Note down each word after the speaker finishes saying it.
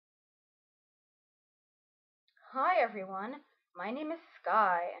Hi everyone, my name is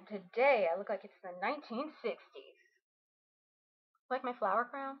Sky, and today I look like it's the 1960s. Like my flower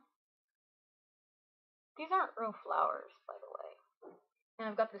crown? These aren't real flowers, by the way. And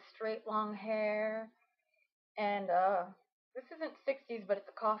I've got this straight long hair, and this isn't 60s, but it's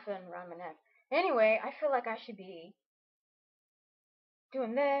a coffin around my neck. Anyway, I feel like I should be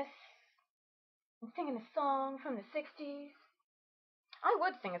doing this and singing a song from the 60s. I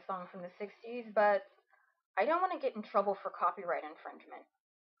would sing a song from the 60s, but I don't want to get in trouble for copyright infringement.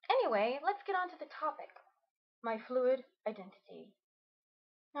 Anyway, let's get on to the topic. My fluid identity.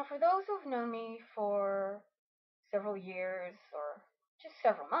 Now, for those who've known me for several years or just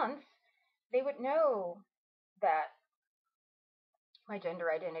several months, they would know that my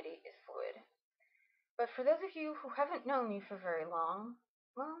gender identity is fluid. But for those of you who haven't known me for very long,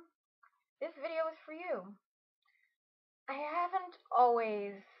 well, this video is for you. I haven't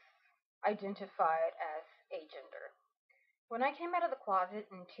always identified as agender. When I came out of the closet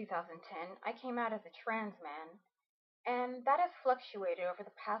in 2010, I came out as a trans man, and that has fluctuated over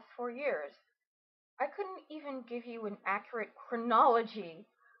the past 4 years. I couldn't even give you an accurate chronology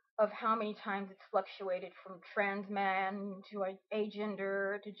of how many times it's fluctuated from trans man to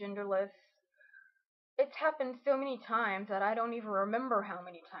agender to genderless. It's happened so many times that I don't even remember how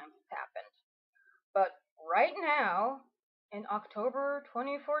many times it's happened. But right now, in October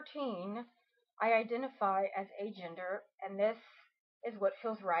 2014, I identify as agender, and this is what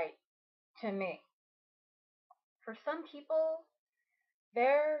feels right to me. For some people,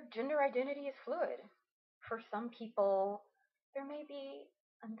 their gender identity is fluid. For some people, there may be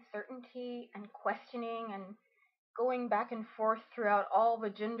uncertainty and questioning and going back and forth throughout all the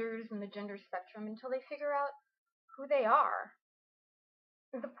genders and the gender spectrum until they figure out who they are.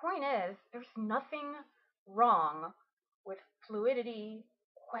 The point is, there's nothing wrong with fluidity,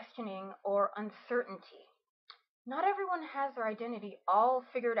 questioning, or uncertainty. Not everyone has their identity all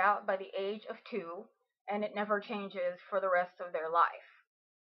figured out by the age of 2, and it never changes for the rest of their life.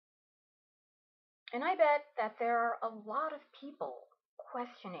 And I bet that there are a lot of people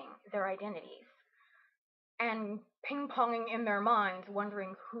questioning their identities and ping-ponging in their minds,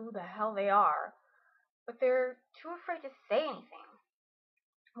 wondering who the hell they are, but they're too afraid to say anything.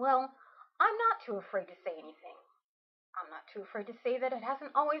 Well, I'm not too afraid to say anything. I'm not too afraid to say that it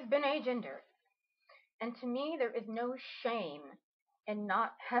hasn't always been agender. And to me, there is no shame in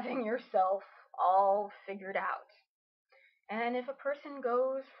not having yourself all figured out. And if a person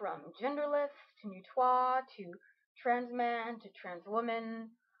goes from genderless to neutois to trans man to trans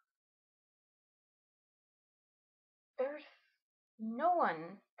woman, there's no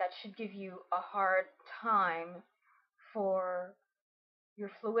one that should give you a hard time for your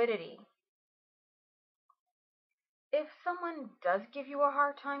fluidity. If someone does give you a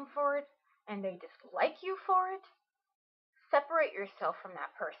hard time for it and they dislike you for it, separate yourself from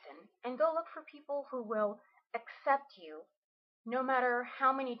that person and go look for people who will accept you no matter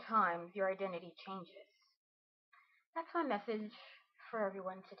how many times your identity changes. That's my message for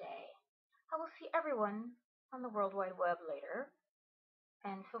everyone today. I will see everyone on the World Wide Web later,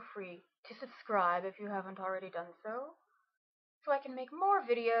 and feel free to subscribe if you haven't already done so I can make more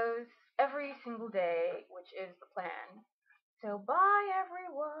videos every single day, which is the plan. So bye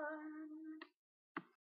everyone!